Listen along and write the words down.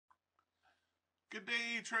Good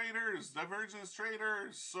day, traders, divergence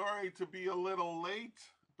traders. Sorry to be a little late,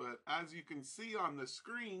 but as you can see on the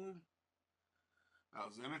screen, I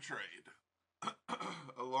was in a trade,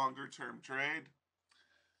 a longer term trade,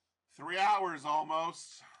 3 hours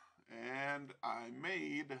almost, and I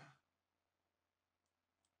made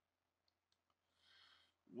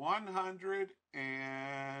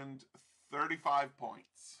 135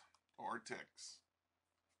 points or ticks.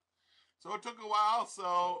 So it took a while.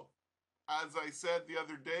 So as I said the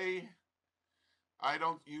other day, I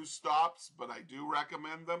don't use stops, but I do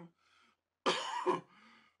recommend them.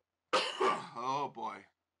 Oh boy.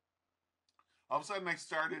 All of a sudden I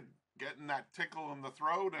started getting that tickle in the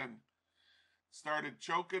throat and started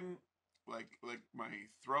choking like my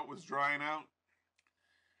throat was drying out.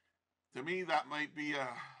 To me, that might be a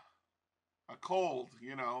cold,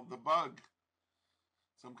 the bug,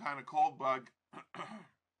 some kind of cold bug.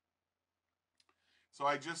 So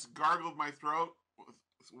I just gargled my throat with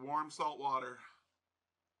warm salt water.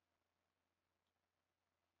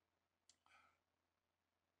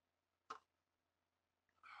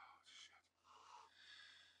 Oh, shit.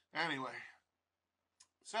 Anyway,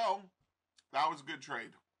 so that was a good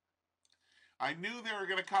trade. I knew they were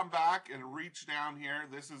going to come back and reach down here.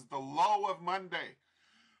 This is the low of Monday.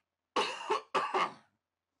 I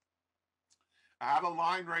had a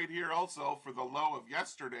line right here also for the low of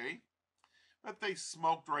yesterday, but they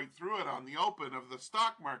smoked right through it on the open of the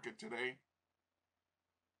stock market today.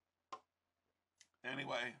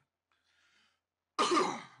 Anyway,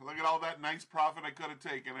 look at all that nice profit I could have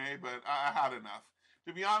taken, but I had enough.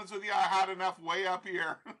 To be honest with you, I had enough way up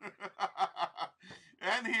here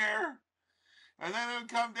and here. And then it would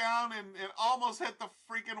come down and almost hit the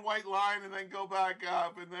freaking white line and then go back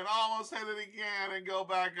up. And then almost hit it again and go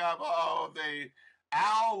back up. Oh,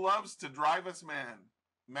 Al loves to drive us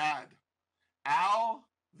mad. Al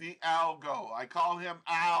the Algo. I call him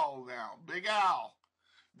Al now. Big Al.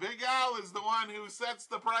 Big Al is the one who sets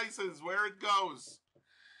the prices where it goes.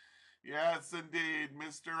 Yes, indeed,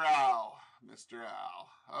 Mr. Al. Mr. Al.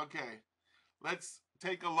 Okay, let's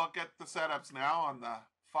take a look at the setups now on the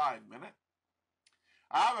 5-minute.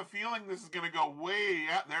 I have a feeling this is going to go way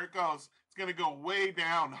out. There it goes. It's going to go way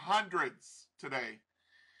down hundreds today.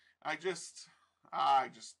 I can't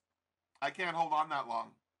hold on that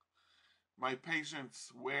long. My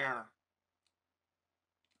patience wear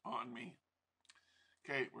on me.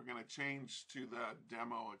 Okay, we're going to change to the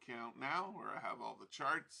demo account now where I have all the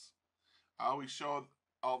charts. I always show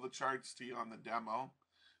all the charts to you on the demo.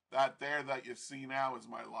 That there that you see now is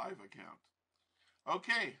my live account.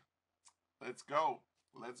 Okay, let's go.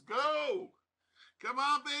 Let's go. Come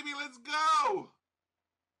on, baby, let's go.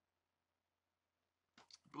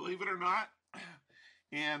 Believe it or not,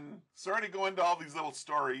 and sorry to go into all these little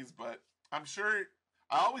stories, but I'm sure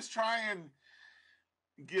I always try and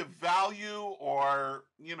give value or,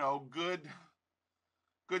 good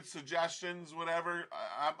suggestions, whatever.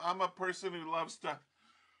 I'm a person who loves to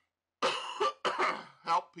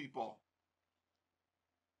help people.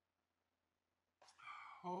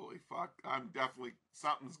 Holy fuck,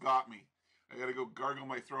 something's got me. I gotta go gargle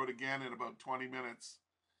my throat again in about 20 minutes.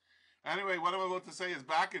 Anyway, what I'm about to say is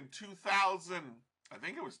back in 2000, I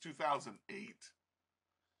think it was 2008.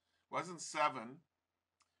 Wasn't 7.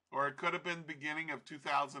 Or it could have been beginning of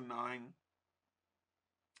 2009.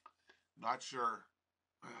 Not sure.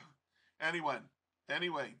 Anyway,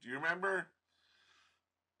 do you remember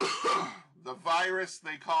the virus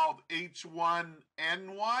they called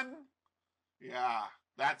H1N1? Yeah,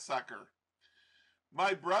 that sucker.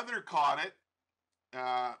 My brother caught it.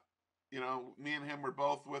 Me and him were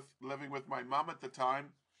both living with my mom at the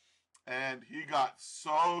time, and he got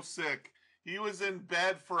so sick. He was in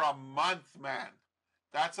bed for a month, man.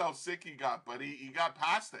 That's how sick he got, but he got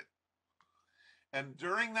past it. And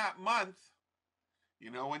during that month,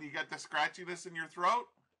 when you get the scratchiness in your throat,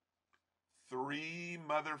 3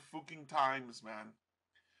 motherfucking times, man.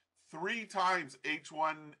 3 times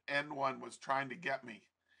H1N1 was trying to get me.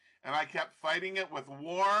 And I kept fighting it with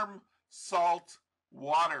warm salt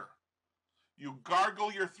water. You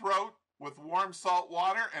gargle your throat with warm salt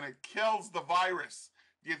water and it kills the virus.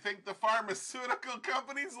 Do you think the pharmaceutical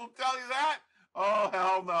companies will tell you that? Oh,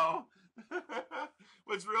 hell no.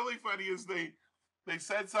 What's really funny is they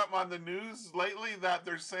said something on the news lately that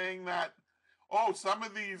they're saying that, some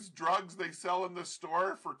of these drugs they sell in the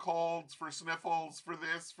store for colds, for sniffles, for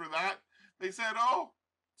this, for that, they said,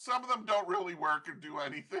 some of them don't really work or do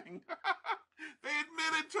anything. They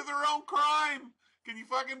admitted to their own crime. Can you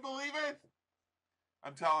fucking believe it?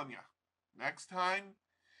 I'm telling you, next time,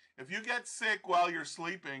 if you get sick while you're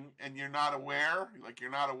sleeping and you're not aware, like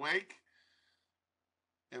you're not awake,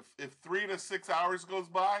 If 3 to 6 hours goes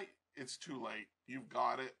by, it's too late. You've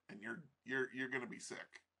got it, and you're gonna be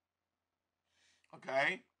sick.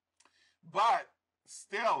 Okay? But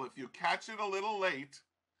still, if you catch it a little late,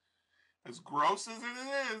 as gross as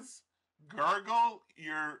it is, gargle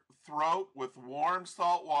your throat with warm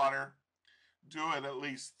salt water. Do it at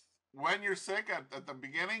least when you're sick at the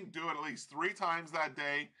beginning, do it at least 3 times that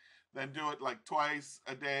day, then do it like twice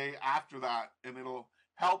a day after that, and it'll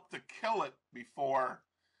help to kill it before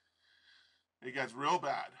it gets real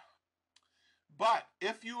bad. But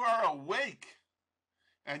if you are awake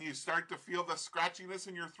and you start to feel the scratchiness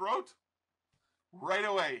in your throat, right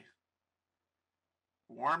away,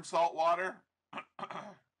 warm salt water.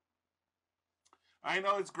 I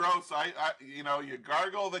know it's gross. You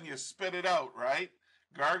gargle, then you spit it out, right?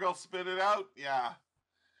 Gargle, spit it out. Yeah,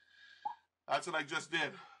 that's what I just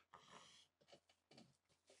did.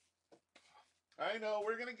 I know,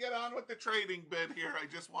 we're going to get on with the trading bit here. I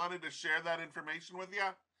just wanted to share that information with you.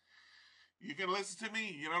 You can listen to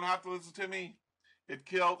me. You don't have to listen to me.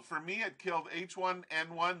 For me, it killed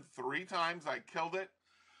H1N1 3 times. I killed it.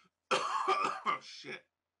 Oh, shit.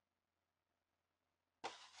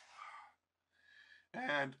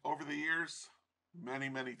 And over the years, many,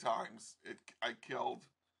 many times, I killed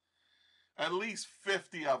at least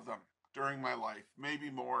 50 of them during my life, maybe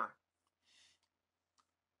more.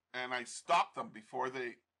 And I stopped them before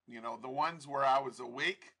they, the ones where I was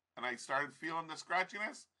awake and I started feeling the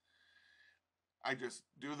scratchiness. I just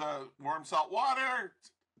do the warm salt water,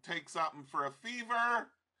 take something for a fever,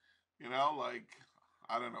 like,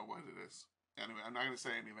 I don't know what it is. Anyway, I'm not going to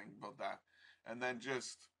say anything about that. And then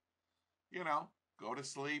just, go to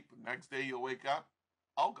sleep. Next day you'll wake up,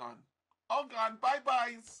 all gone. All gone.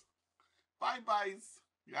 Bye-byes. Bye-byes.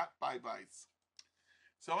 Yeah, bye-byes.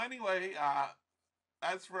 So anyway,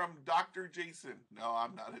 that's from Dr. Jason. No,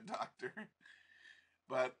 I'm not a doctor.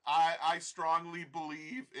 But I strongly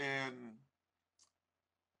believe in,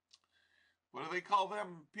 what do they call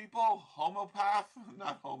them people? Homopath?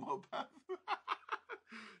 Not homopath.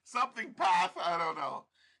 Something path, I don't know.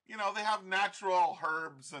 They have natural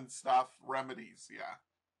herbs and stuff, remedies, yeah.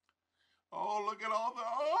 Oh, look at all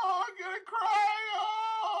I'm gonna cry.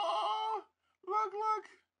 Oh, look.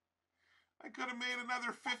 I could have made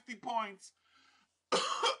another 50 points.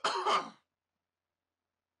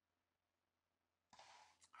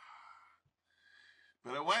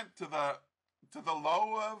 But it went to the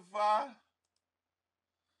low of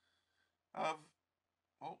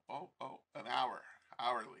an hour,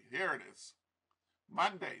 hourly. Here it is.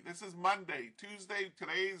 Monday. This is Monday. Tuesday.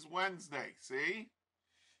 Today's Wednesday. See?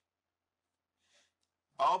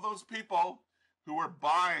 All those people who were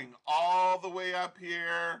buying all the way up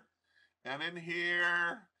here and in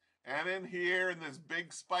here and in here in this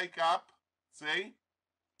big spike up. See?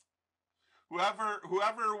 Whoever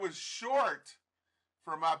was short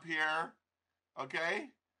from up here,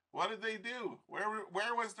 okay? What did they do?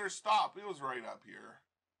 Where was their stop? It was right up here.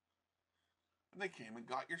 And they came and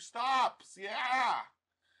got your stops. Yeah.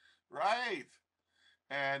 Right.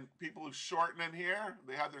 And people who shorten in here,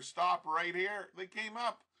 they had their stop right here. They came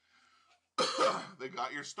up. They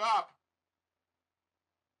got your stop.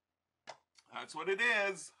 That's what it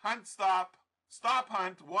is. Hunt stop. Stop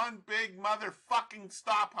hunt. One big motherfucking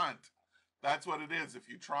stop hunt. That's what it is if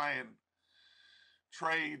you try and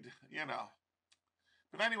trade,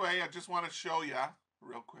 But anyway, I just want to show you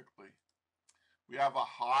real quickly. We have a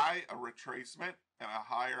high, a retracement, and a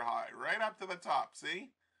higher high right up to the top,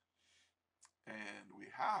 see? And we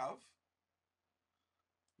have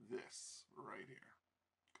this right here,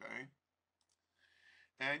 okay?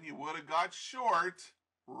 And you would have got short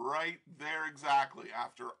right there exactly.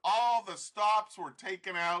 After all the stops were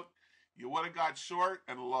taken out, you would have got short,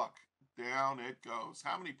 and look, down it goes.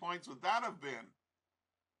 How many points would that have been?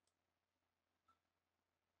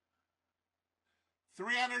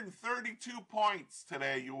 332 points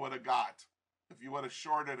today you would have got if you would have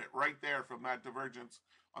shorted it right there from that divergence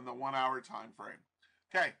on the 1 hour time frame.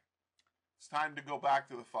 Okay, it's time to go back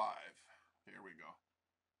to the 5. Here we go.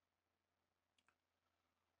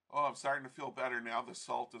 Oh, I'm starting to feel better now. The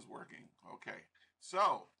salt is working. Okay,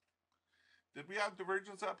 so did we have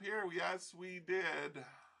divergence up here? Yes, we did.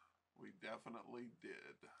 We definitely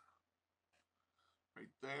did. Right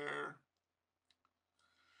there.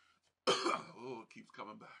 Oh, it keeps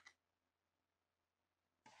coming back.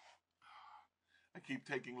 I keep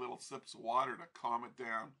taking little sips of water to calm it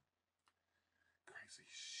down. Crazy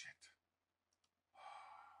shit.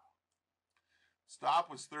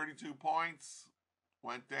 Stop was 32 points.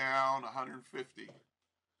 Went down 150.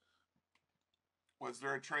 Was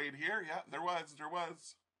there a trade here? Yeah, there was.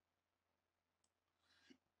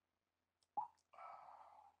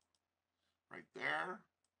 right there,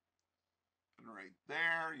 and right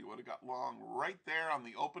there. You would have got long right there on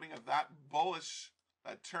the opening of that bullish,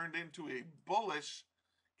 that turned into a bullish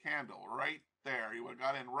candle right there. You would have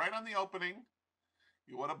got in right on the opening.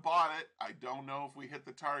 You would have bought it. I don't know if we hit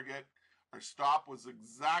the target. Our stop was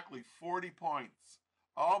exactly 40 points.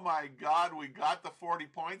 Oh my God, we got the 40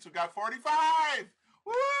 points. We got 45.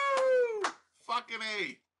 Woo! Fucking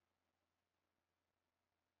A.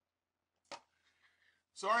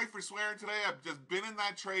 Sorry for swearing today. I've just been in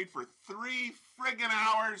that trade for 3 friggin'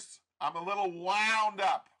 hours. I'm a little wound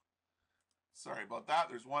up. Sorry about that.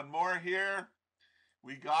 There's one more here.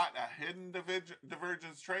 We got a hidden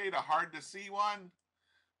divergence trade, a hard to see one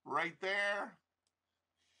right there.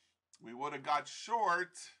 We would have got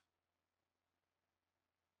short.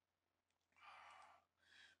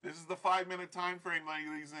 This is the 5-minute time frame,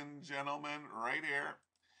 ladies and gentlemen, right here.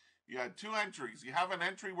 You had 2 entries. You have an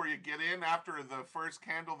entry where you get in after the first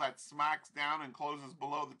candle that smacks down and closes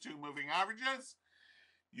below the 2 moving averages.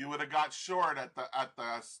 You would have got short at the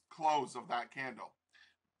close of that candle.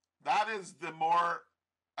 That is the more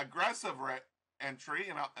aggressive entry.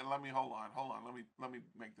 And let me hold on. Let me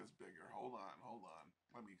make this bigger. Hold on.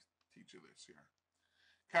 Let me teach you this here.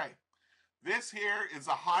 Okay. This here is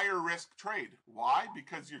a higher risk trade. Why?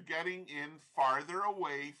 Because you're getting in farther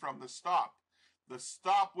away from the stop. The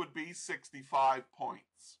stop would be 65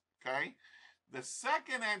 points. Okay? The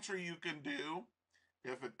second entry you can do,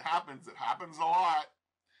 if it happens a lot.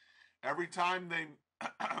 Every time they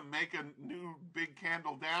make a new big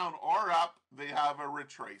candle down or up, they have a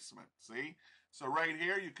retracement. See? So right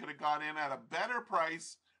here, you could have got in at a better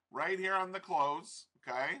price right here on the close.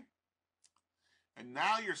 Okay? And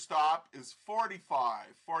now your stop is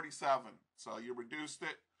 45, 47. So you reduced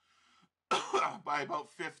it by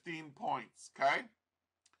about 15 points, okay?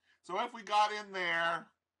 So if we got in there,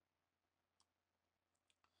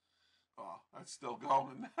 oh, that's still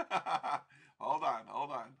going. Hold on.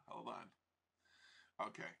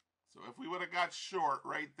 Okay, so if we would have got short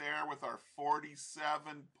right there with our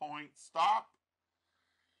 47-point stop,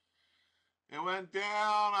 it went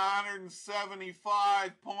down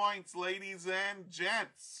 175 points, ladies and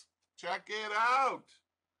gents. Check it out.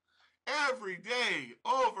 Every day,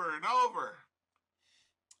 over and over.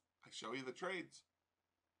 I show you the trades.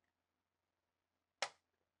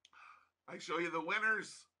 I show you the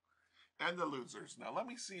winners and the losers. Now, let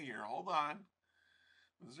me see here. Hold on.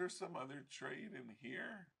 Is there some other trade in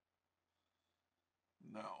here?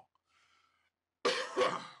 No.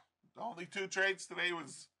 The only 2 trades today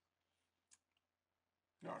was...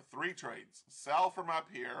 There are 3 trades. A sell from up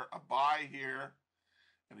here, a buy here,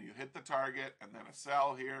 and you hit the target, and then a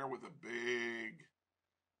sell here with a big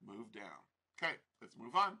move down. Okay, let's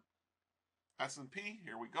move on. S&P,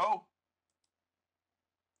 here we go.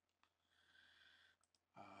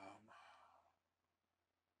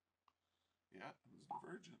 Yeah, it was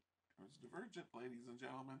divergent. It was divergent, ladies and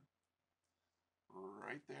gentlemen.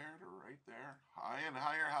 Right there to right there. High and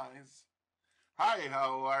higher highs. Hi,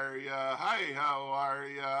 how are ya? Hi, how are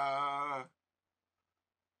ya?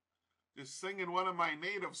 Just singing one of my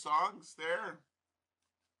native songs there.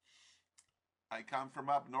 I come from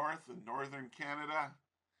up north in northern Canada,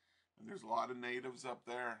 and there's a lot of natives up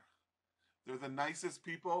there. They're the nicest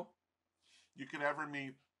people you could ever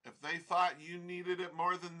meet. If they thought you needed it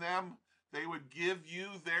more than them, they would give you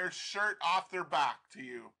their shirt off their back to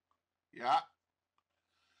you. Yeah.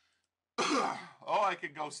 Oh, I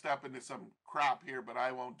could go step into some crap here, but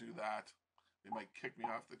I won't do that. They might kick me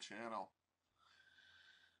off the channel.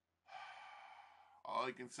 All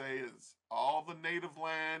I can say is all the native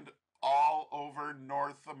land all over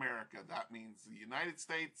North America. That means the United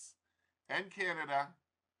States and Canada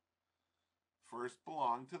first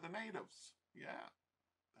belonged to the natives. Yeah,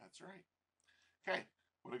 that's right. Okay,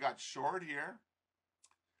 would have got short here.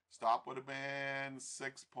 Stop would have been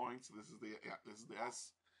 6 points. This is the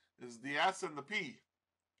S. This is the S and the P.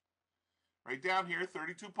 Right down here,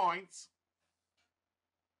 32 points.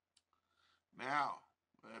 Now,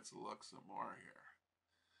 let's look some more here.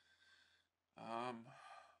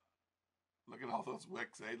 Look at all those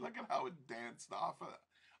wicks, eh? Look at how it danced off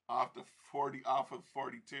of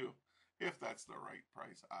 42. If that's the right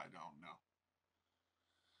price, I don't know.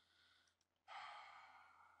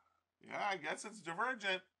 Yeah, I guess it's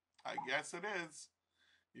divergent. I guess it is.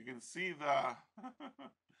 You can see the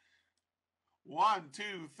 1,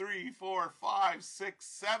 2, 3, 4, 5,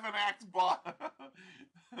 6, 7x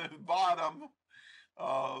bottom.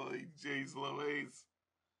 Holy jeez Louise.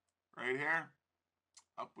 Right here.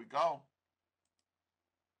 Up we go.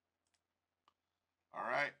 All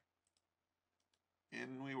right.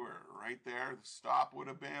 In we were right there. The stop would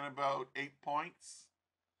have been about 8 points.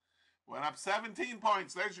 Went up 17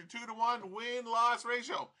 points. There's your 2-to-1 win-loss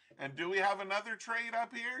ratio. And do we have another trade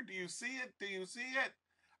up here? Do you see it? Do you see it?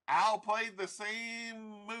 Al played the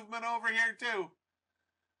same movement over here too.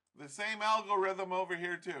 The same algorithm over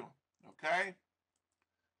here too. Okay?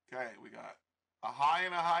 Okay, we got a high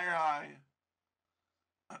and a higher high.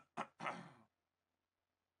 And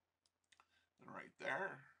right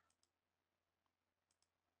there.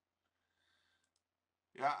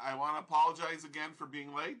 Yeah, I want to apologize again for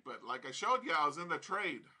being late, but like I showed you, I was in the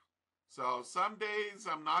trade. So some days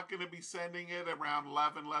I'm not going to be sending it around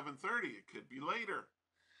 11, 11:30. It could be later.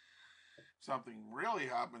 Something really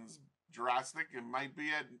happens drastic, it might be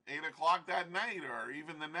at 8 o'clock that night or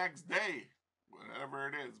even the next day, whatever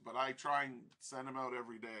it is. But I try and send them out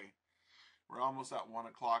every day. We're almost at 1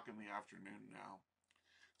 o'clock in the afternoon now.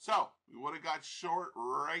 So we would have got short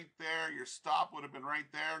right there. Your stop would have been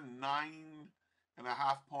right there,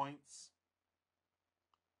 9.5 points.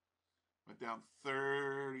 Went down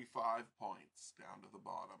 35 points down to the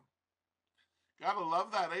bottom. Gotta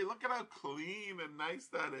love that, eh? Look at how clean and nice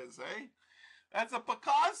that is, eh? That's a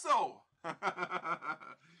Picasso.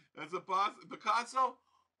 That's a Picasso,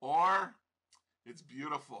 or it's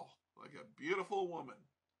beautiful, like a beautiful woman.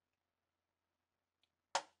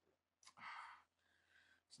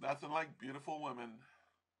 It's nothing like beautiful women.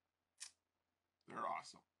 They're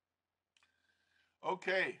awesome.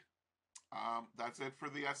 Okay, that's it for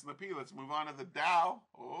the S&P. Let's move on to the Dow.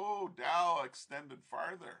 Oh, Dow extended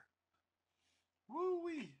farther.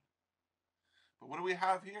 Woo-wee. But what do we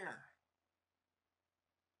have here?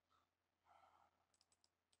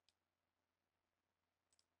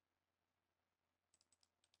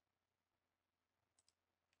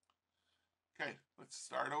 Okay, let's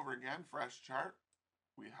start over again. Fresh chart.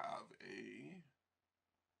 We have a...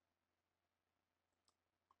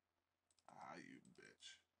 you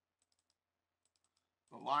bitch.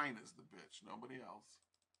 The line is the bitch, nobody else.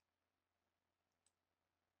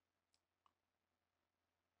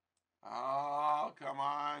 Oh, come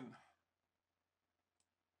on.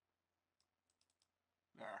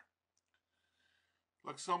 There.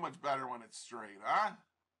 Looks so much better when it's straight, huh?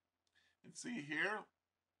 And see here?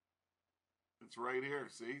 It's right here,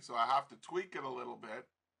 see? So I have to tweak it a little bit.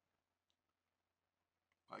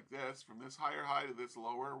 Like this, from this higher high to this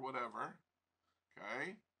lower, whatever.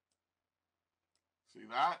 Okay? See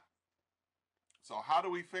that? So how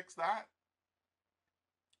do we fix that?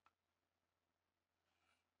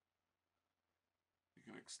 You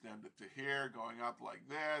can extend it to here, going up like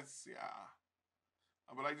this. Yeah.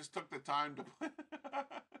 But I just took the time to...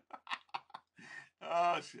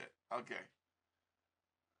 Oh, shit. Okay.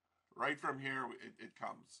 Right from here, it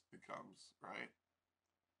comes. It comes, right?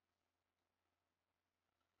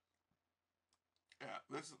 Yeah,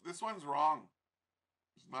 this one's wrong.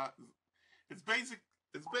 It's not... It's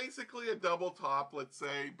basically a double top, let's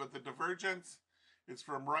say, but the divergence is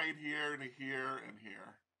from right here to here and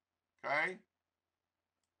here. Okay?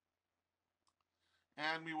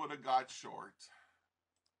 And we would have got short.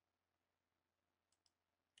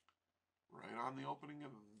 Right on the opening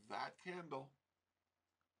of that candle.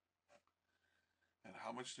 And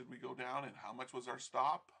how much did we go down? And how much was our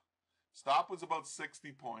stop? Stop was about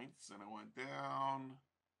 60 points, and it went down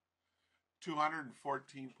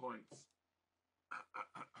 214 points.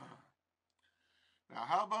 Now,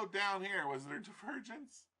 how about down here? Was there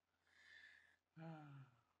divergence?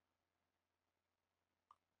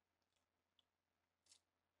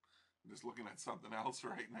 I'm just looking at something else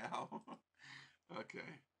right now.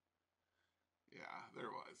 Okay. Yeah, there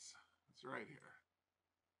was. It's right here.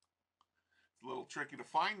 It's a little tricky to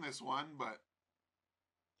find this one, but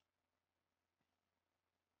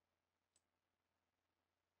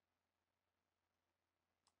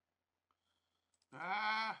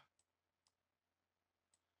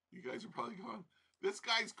you guys are probably going, this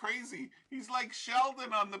guy's crazy. He's like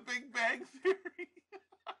Sheldon on the Big Bang Theory.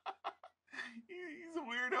 He's a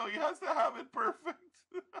weirdo. He has to have it perfect.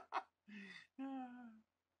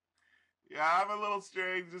 Yeah, I'm a little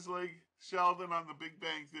strange, just like Sheldon on the Big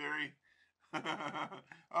Bang Theory.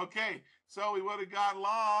 Okay, so we would have got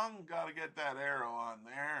long. Got to get that arrow on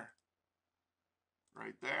there.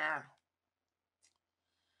 Right there.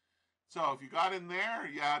 So if you got in there,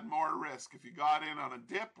 you had more risk. If you got in on a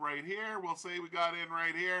dip right here, we'll say we got in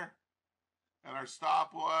right here, and our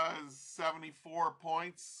stop was 74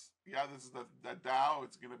 points. Yeah, this is the Dow.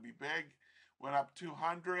 It's going to be big. Went up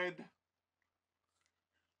 200.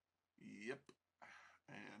 Yep.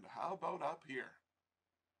 And how about up here?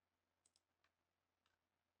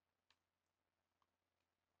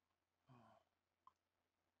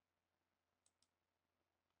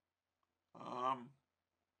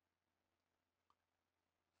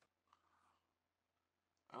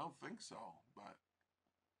 don't think so, but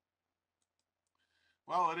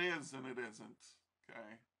well, it is and it isn't.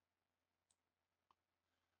 Okay.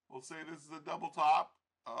 We'll say this is a double top.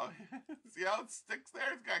 See how it sticks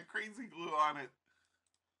there? It's got crazy glue on it.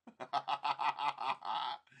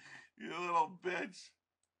 You little bitch.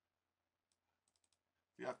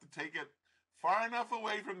 You have to take it far enough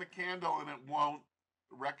away from the candle and it won't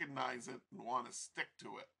recognize it and want to stick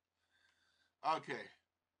to it. Okay.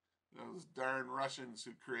 Those darn Russians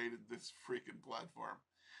who created this freaking platform.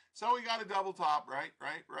 So we got a double top, right?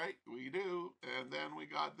 We do. And then we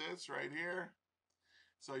got this right here.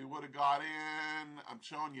 So you would have got in, I'm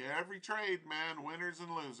showing you every trade, man, winners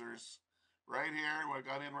and losers. Right here, we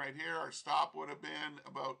got in right here. Our stop would have been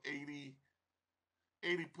about 80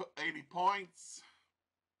 points.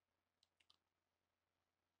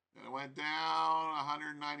 And it went down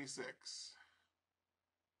 196.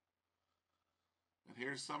 And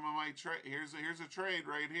here's some of my trade. Here's a trade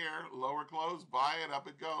right here. Lower close, buy it, up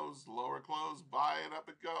it goes. Lower close, buy it, up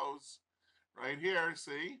it goes. Right here,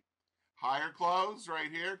 see? Higher close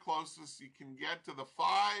right here, closest you can get to the 5.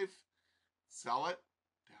 Sell it,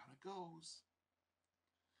 down it goes.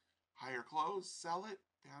 Higher close, sell it,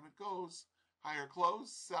 down it goes. Higher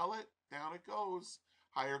close, sell it, down it goes.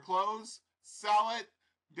 Higher close, sell it,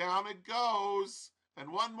 down it goes.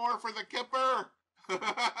 And one more for the kipper.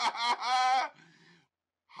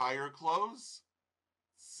 Higher close,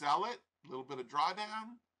 sell it, a little bit of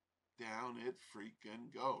drawdown, down it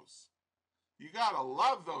freaking goes. You gotta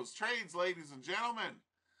love those trades, ladies and gentlemen.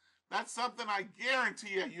 That's something I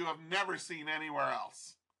guarantee you have never seen anywhere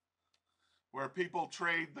else. Where people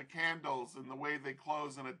trade the candles and the way they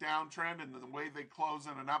close in a downtrend and the way they close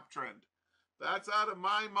in an uptrend. That's out of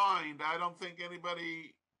my mind. I don't think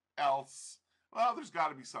anybody else, well, there's got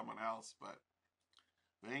to be someone else, but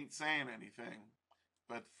they ain't saying anything.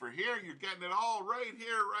 But for here, you're getting it all right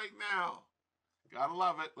here, right now. Gotta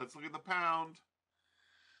love it. Let's look at the pound.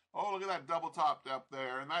 Oh, look at that double top up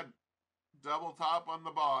there and that double top on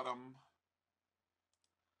the bottom.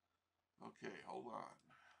 Okay, hold on.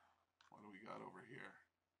 What do we got over here?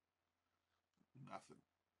 Nothing.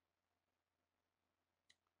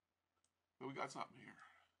 But we got something here.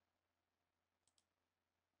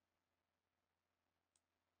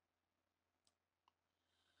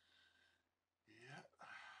 Yeah.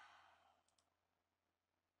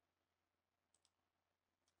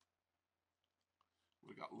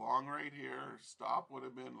 We got long right here. Stop would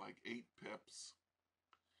have been like 8 pips.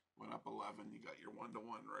 Went up 11. You got your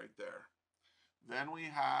 1-to-1 right there. Then we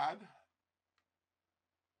had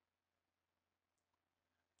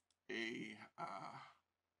a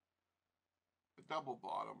double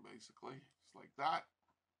bottom, basically. Just like that.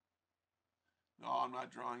 No, I'm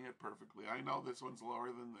not drawing it perfectly. I know this one's lower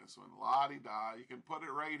than this one. La-di-da. You can put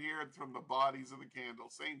it right here from the bodies of the candle.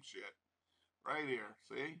 Same shit. Right here.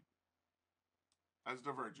 See? That's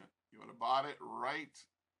divergent. You would have bought it right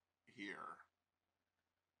here.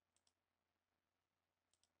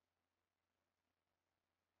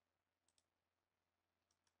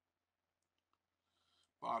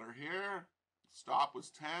 Bought her here. Stop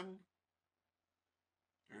was 10.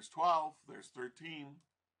 There's 12. There's 13.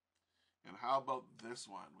 And how about this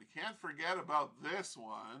one? We can't forget about this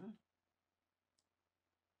one.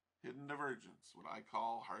 Hidden divergence. What I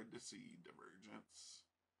call hard to see divergence.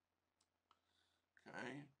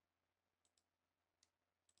 Okay.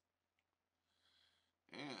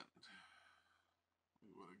 And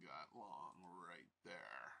we would have got long right there.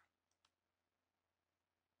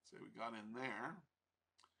 Say we got in there.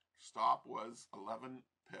 Stop was 11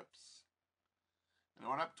 pips. And it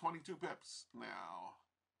went up 22 pips. Now,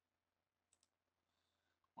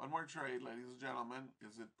 one more trade, ladies and gentlemen.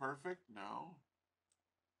 Is it perfect? No.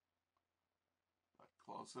 But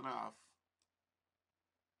close enough.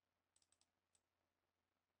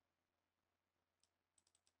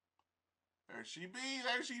 There she be,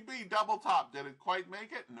 there she be, double top. Did it quite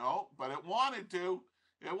make it? No, but it wanted to.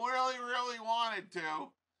 It really, really wanted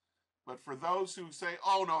to. But for those who say,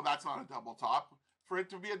 oh no, that's not a double top. For it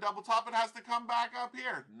to be a double top, it has to come back up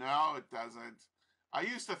here. No, it doesn't. I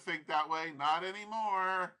used to think that way, not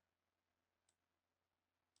anymore.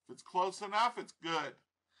 If it's close enough, it's good.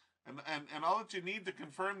 And all that you need to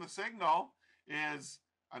confirm the signal is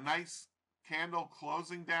a nice candle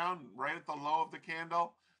closing down right at the low of the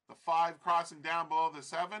candle. The 5 crossing down below the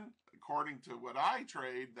 7, according to what I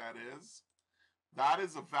trade, that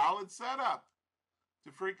is a valid setup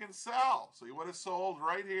to freaking sell. So you would have sold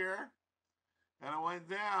right here, and it went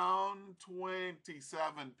down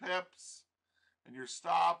 27 pips, and your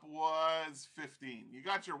stop was 15. You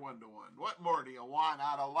got your 1-to-1. What more do you want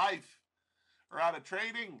out of life or out of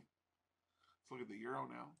trading? Let's look at the euro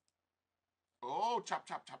now. Oh, chop,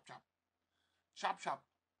 chop, chop, chop. Chop, chop.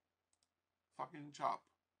 Fucking chop.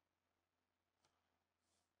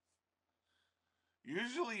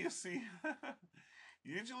 Usually you see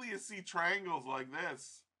usually you see triangles like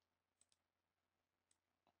this.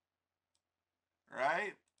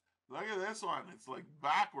 Right? Look at this one. It's like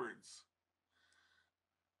backwards.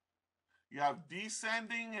 You have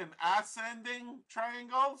descending and ascending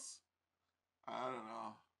triangles. I don't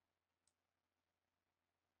know.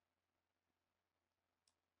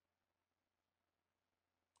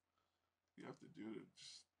 You have to do to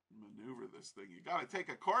just maneuver this thing. You got to take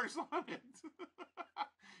a course on it.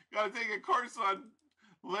 Got to take a course on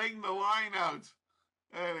laying the line out.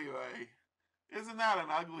 Anyway, isn't that an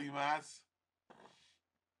ugly mess?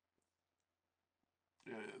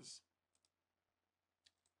 It is.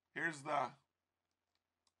 Here's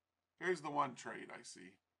the one trade I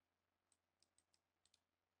see.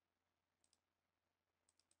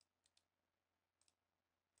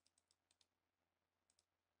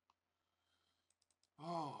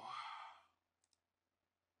 Oh.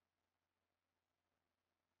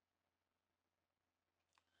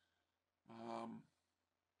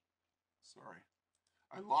 Sorry.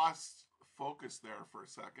 I lost focus there for a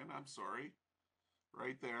second. I'm sorry.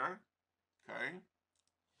 Right there. Okay.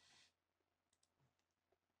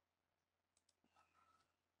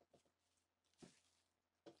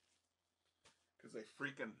 Because I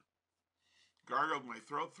freaking gargled my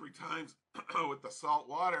throat 3 times with the salt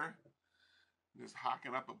water. Just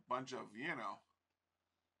hacking up a bunch of,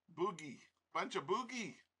 boogie. Bunch of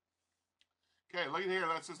boogie. Okay, look at here.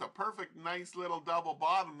 That's just a perfect, nice little double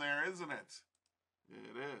bottom there, isn't it?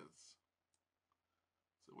 It is.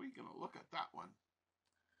 So we're going to look at that one.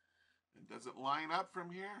 And does it line up from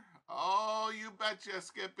here? Oh, you betcha,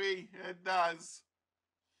 Skippy. It does.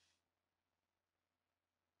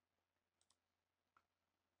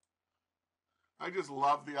 I just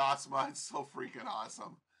love the Osma. It's so freaking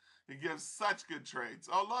awesome. It gives such good trades.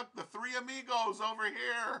 Oh, look, the 3 amigos over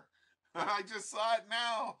here. I just saw it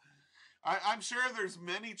now. I'm sure there's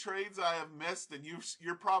many trades I have missed, and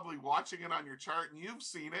you're probably watching it on your chart, and you've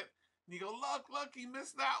seen it. And you go, look, he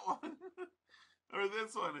missed that one. Or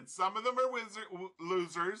this one. And some of them are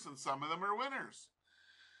losers, and some of them are winners.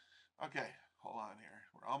 Okay, hold on here.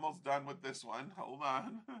 We're almost done with this one. Hold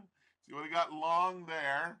on. See what we got long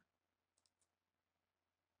there.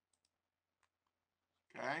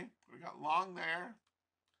 Okay, we got long there.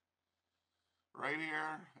 Right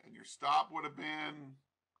here. And your stop would have been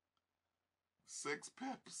 6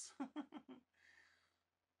 pips.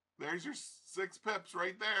 There's your 6 pips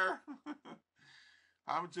right there.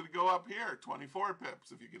 How much did it go up here? 24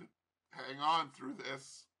 pips. If you could hang on through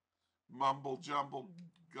this mumble jumble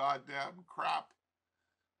goddamn crap.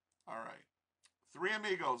 All right. 3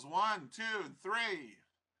 amigos. 1, 2, 3.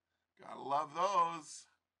 Gotta love those.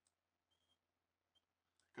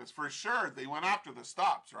 Because for sure they went after the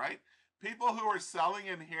stops, right? People who are selling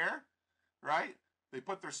in here, right? They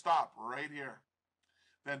put their stop right here.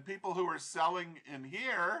 Then people who are selling in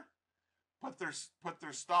here put their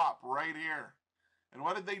stop right here. And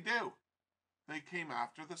what did they do? They came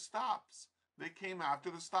after the stops. They came after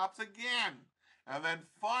the stops again. And then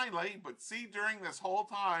finally, but see, during this whole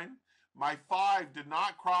time, my 5 did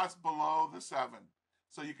not cross below the 7.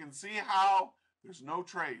 So you can see how there's no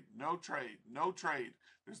trade, no trade, no trade.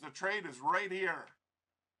 The trade is right here.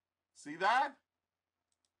 See that?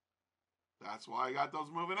 That's why I got those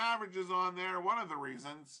moving averages on there. One of the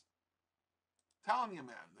reasons. Telling you,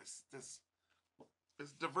 man, this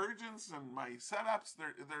divergence and my setups,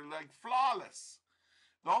 they're like flawless.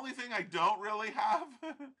 The only thing I don't really have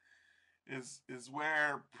is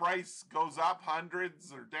where price goes up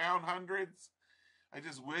hundreds or down hundreds. I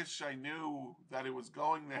just wish I knew that it was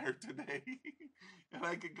going there today, and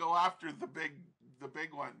I could go after the big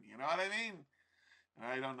one. You know what I mean? And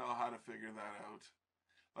I don't know how to figure that out.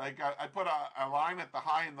 Like I put a line at the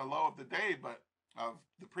high and the low of the day, but of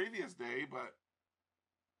the previous day, but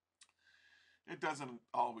it doesn't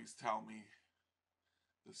always tell me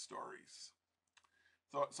the stories.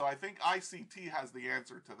 So I think ICT has the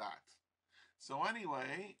answer to that. So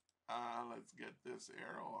anyway, let's get this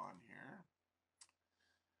arrow on here.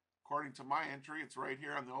 According to my entry, it's right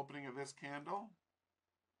here on the opening of this candle.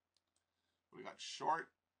 We got short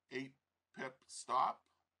 8 pip stop.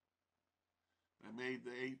 I made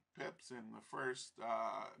the 8 pips in the first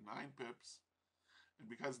 9 pips. And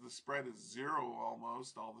because the spread is 0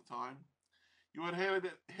 almost all the time, you would have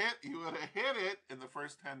hit it in the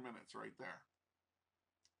first 10 minutes right there.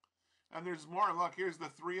 And there's more. Look, here's the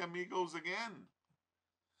 3 amigos again.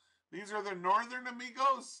 These are the northern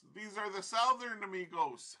amigos. These are the southern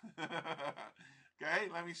amigos. Okay,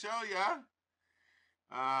 let me show you.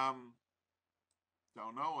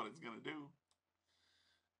 Don't know what it's gonna do,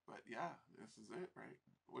 but yeah, this is it, right?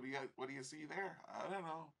 What do you see there? I don't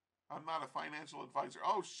know. I'm not a financial advisor.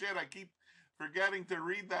 Oh shit! I keep forgetting to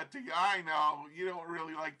read that to you. I know you don't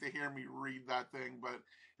really like to hear me read that thing, but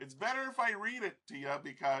it's better if I read it to you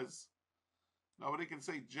because nobody can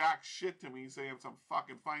say jack shit to me saying some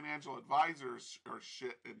fucking financial advisor or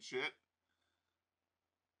shit and shit.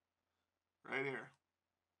 Right here.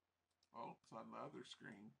 Oh, it's on the other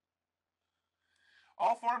screen.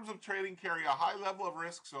 All forms of trading carry a high level of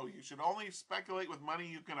risk, so you should only speculate with money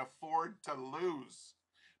you can afford to lose.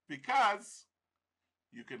 Because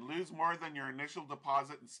you can lose more than your initial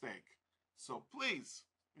deposit and stake. So please,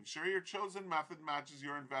 ensure your chosen method matches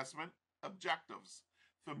your investment objectives.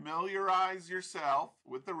 Familiarize yourself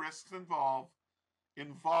with the risks involved,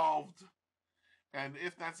 and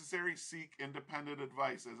if necessary, seek independent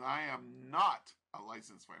advice, as I am not a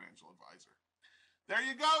licensed financial advisor. There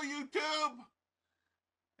you go, YouTube!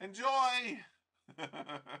 Enjoy!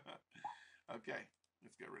 Okay,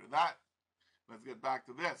 let's get rid of that. Let's get back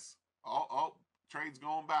to this. Oh, trade's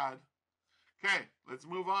going bad. Okay, let's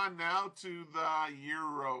move on now to the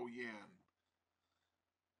euro yen.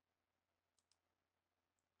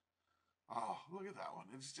 Oh, look at that one.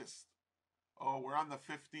 It's just, oh, we're on the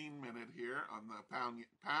 15-minute here on the pound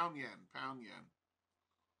yen.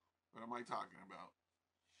 What am I talking about?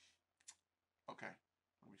 Okay,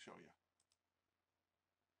 let me show you.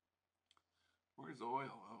 Where's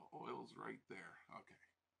oil? Oh, oil's right there. Okay.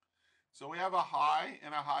 So we have a high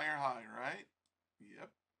and a higher high, right? Yep.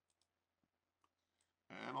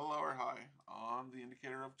 And a lower high on the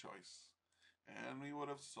indicator of choice. And we would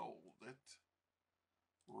have sold it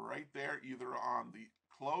right there, either on the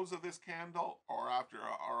close of this candle or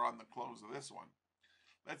on the close of this one.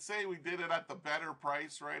 Let's say we did it at the better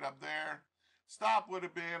price right up there. Stop would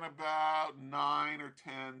have been about 9 or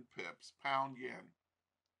 10 pips, pound yen.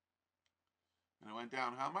 And it went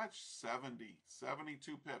down how much?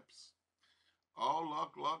 72 pips. Oh,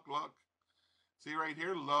 look. See right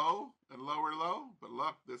here, low and lower low. But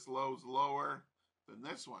look, this low's lower than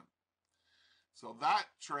this one. So that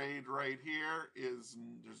trade right here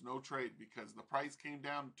there's no trade because the price came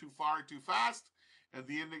down too far, too fast, and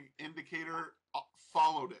the indicator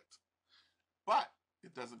followed it. But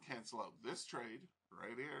it doesn't cancel out this trade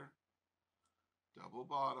right here. Double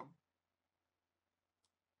bottom.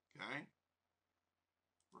 Okay.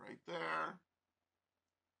 Right there.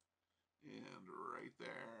 And right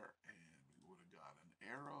there. And we would have got an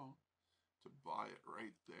arrow to buy it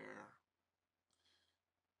right there.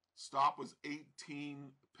 Stop was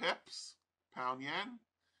 18 pips, pound yen.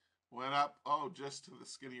 Went up, just to the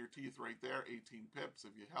skin of your teeth right there, 18 pips.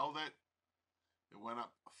 If you held it, it went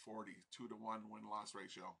up 40, 2-1 win-loss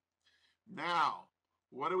ratio. Now,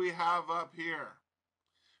 what do we have up here?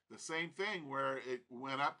 The same thing where it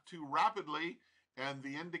went up too rapidly and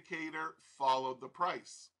the indicator followed the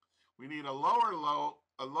price. We need a lower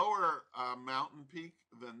mountain peak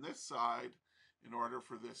than this side in order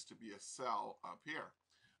for this to be a sell up here.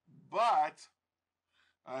 But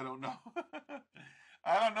I don't know.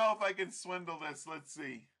 I don't know if I can swindle this. Let's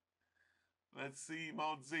see. Let's see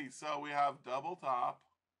mode Z. So we have double top.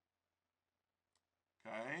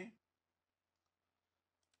 Okay.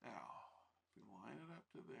 Now, if we line it up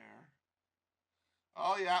to there.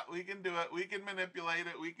 Oh yeah, we can do it. We can manipulate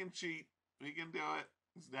it. We can cheat. We can do it.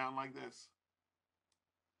 It's down like this.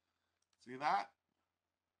 See that?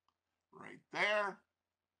 Right there.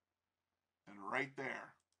 And right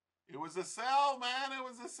there. It was a sell, man. It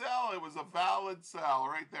was a sell. It was a valid sell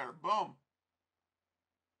right there. Boom.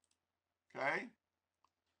 Okay.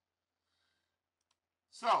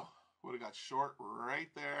 So, would have got short right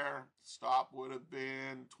there. Stop would have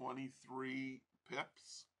been 23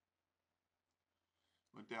 pips.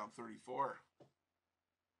 Went down 34.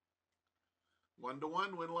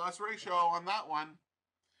 1-to-1 win-loss ratio on that one.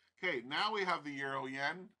 Okay, now we have the euro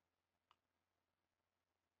yen.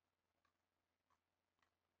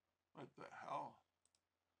 What the hell?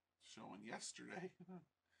 Showing yesterday.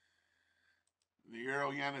 The euro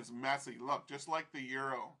yen is messy. Look, just like the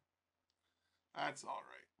euro. That's all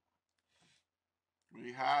right.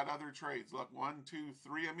 We had other trades. Look, 1, 2,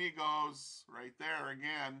 3 amigos right there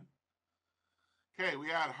again. Okay, we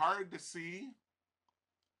had hard to see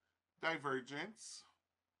divergence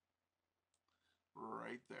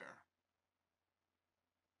right there.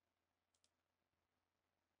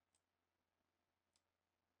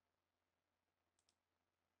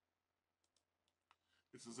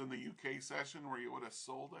 This is in the UK session where you would have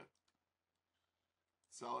sold it.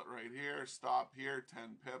 Sell it right here. Stop here.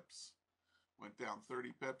 10 pips. Went down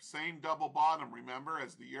 30 pips. Same double bottom, remember,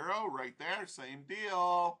 as the euro. Right there. Same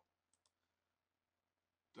deal.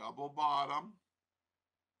 Double bottom.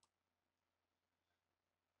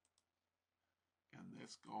 And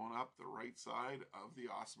this going up the right side of the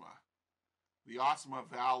Osma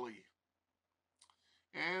Valley.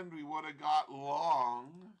 And we would have got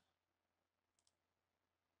long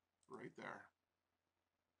right there.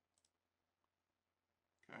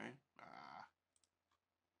 Okay.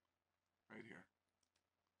 Right here.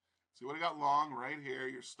 So you would have got long right here.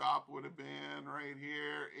 Your stop would have been right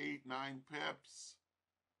here, 8, 9 pips.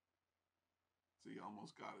 So you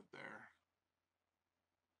almost got it there.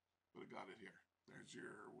 Would have got it here. There's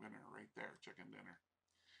your winner right there, chicken dinner.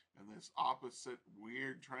 And this opposite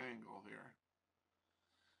weird triangle here.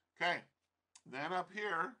 Okay, then up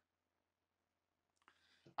here,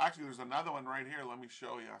 actually there's another one right here. Let me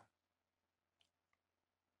show you.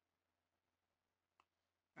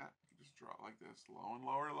 Yeah, you can just draw it like this, low and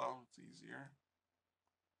lower low. It's easier.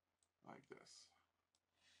 Like this.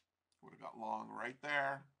 Would have got long right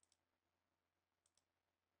there.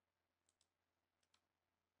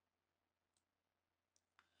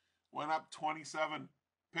 Went up 27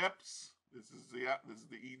 pips. This is the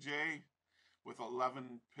EJ with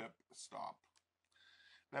 11 pip stop.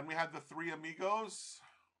 Then we had the three amigos.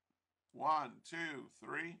 1, 2,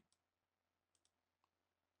 3.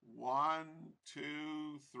 1, 2,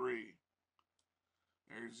 3.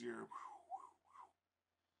 There's your.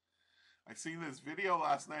 I seen this video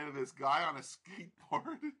last night of this guy on a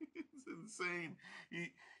skateboard. It's insane.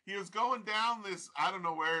 He was going down this, I don't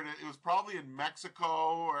know where it was probably in Mexico,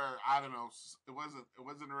 or I don't know. It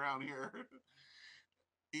wasn't around here.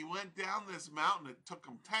 He went down this mountain. It took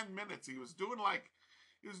him 10 minutes. He was doing like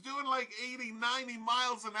 80, 90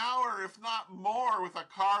 miles an hour, if not more, with a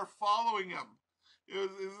car following him. It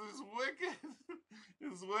was wicked. It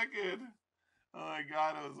was wicked. Oh my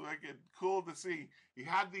God, it was wicked. Cool to see. He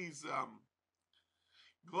had these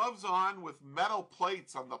gloves on with metal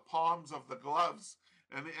plates on the palms of the gloves.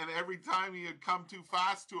 And every time he had come too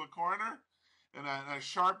fast to a corner and a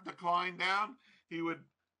sharp decline down, he would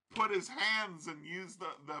put his hands and use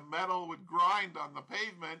the metal would grind on the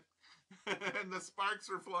pavement and the sparks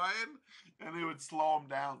were flying, and he would slow him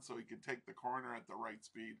down so he could take the corner at the right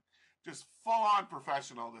speed. Just full on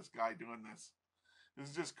professional, this guy doing this.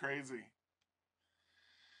 It's just crazy.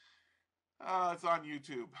 It's on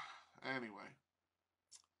YouTube. Anyway.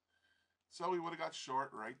 So we would have got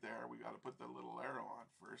short right there. We got to put the little arrow on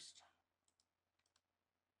first.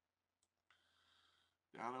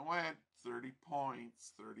 Down it went. 30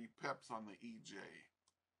 points. 30 pips on the EJ.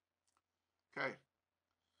 Okay.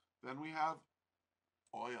 Then we have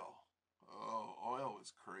oil. Oh, oil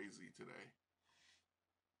is crazy today.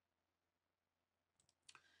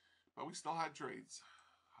 But we still had trades.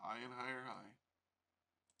 High and higher high.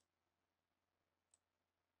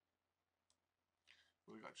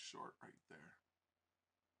 We got short right there.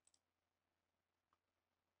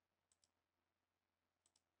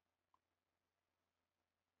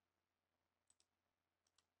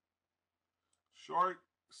 Short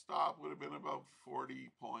stop would have been about 40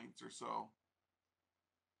 points or so.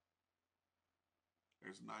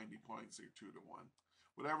 There's 90 points here, 2 to 1.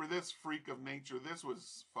 Whatever this freak of nature, this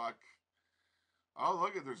was fuck. Oh,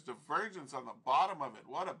 look at, there's divergence on the bottom of it.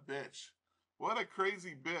 What a bitch. What a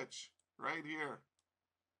crazy bitch right here.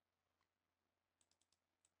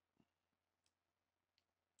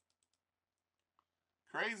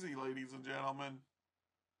 Crazy, ladies and gentlemen.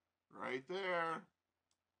 Right there.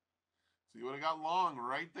 So you would have got long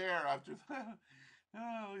right there after that.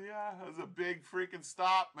 Oh, yeah. That was a big freaking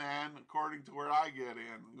stop, man, according to where I get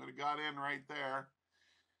in. I would have got in right there.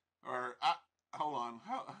 Or, hold on.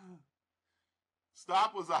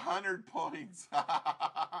 Stop was 100 points.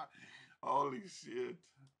 Holy shit.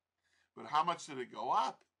 But how much did it go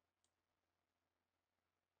up?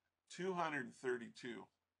 232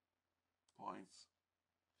 points.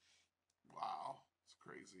 Wow, it's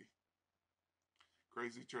crazy.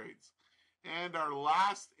 Crazy trades. And our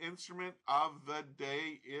last instrument of the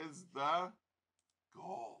day is the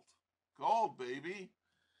gold. Gold, baby.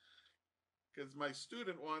 Because my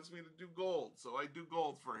student wants me to do gold, so I do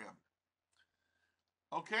gold for him.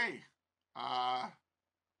 Okay.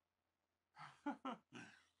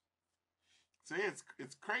 See,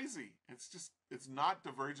 it's crazy. It's not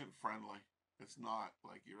divergent friendly. It's not.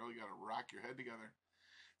 Like, you really got to rack your head together.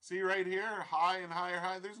 See right here, high and higher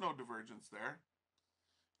high, there's no divergence there.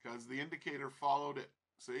 Because the indicator followed it.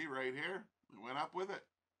 See, right here, it went up with it.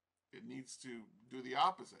 It needs to do the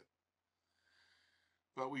opposite.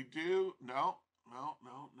 But we do, no.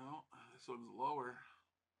 This one's lower.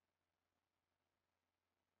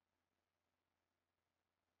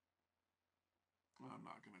 I'm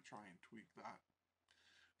not going to try and tweak that.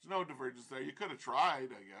 There's no divergence there. You could have tried,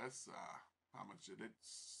 I guess. How much did it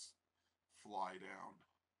fly down?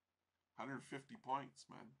 150 points,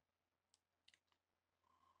 man.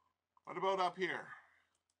 What about up here?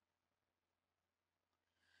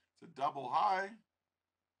 It's a double high.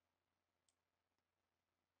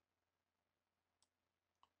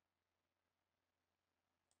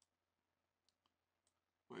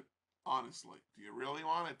 But honestly, do you really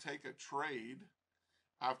want to take a trade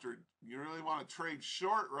after you really want to trade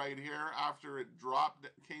short right here after it dropped,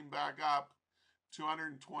 came back up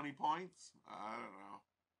 220 points? I don't know.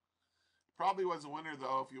 Probably was a winner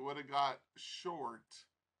though if you would have got short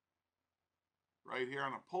right here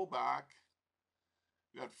on a pullback.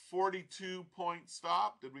 We got 42 point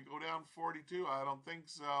stop. Did we go down 42? I don't think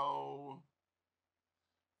so.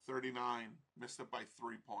 39. Missed it by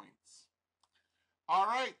 3 points. All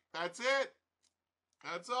right, that's it.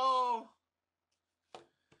 That's all.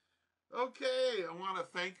 Okay, I want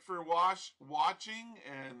to thank you for watching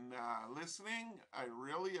and listening. I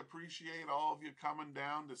really appreciate all of you coming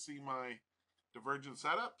down to see my divergence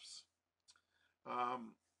setups.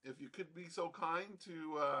 If you could be so kind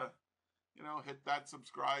to, hit that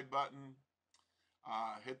subscribe button,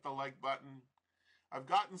 hit the like button. I've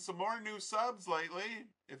gotten some more new subs lately.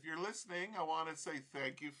 If you're listening, I want to say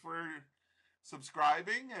thank you for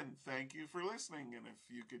subscribing and thank you for listening. And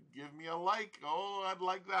if you could give me a like, oh, I'd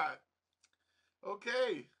like that.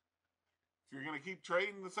 Okay. If you're going to keep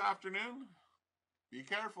trading this afternoon, be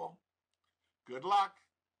careful. Good luck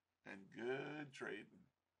and good trading.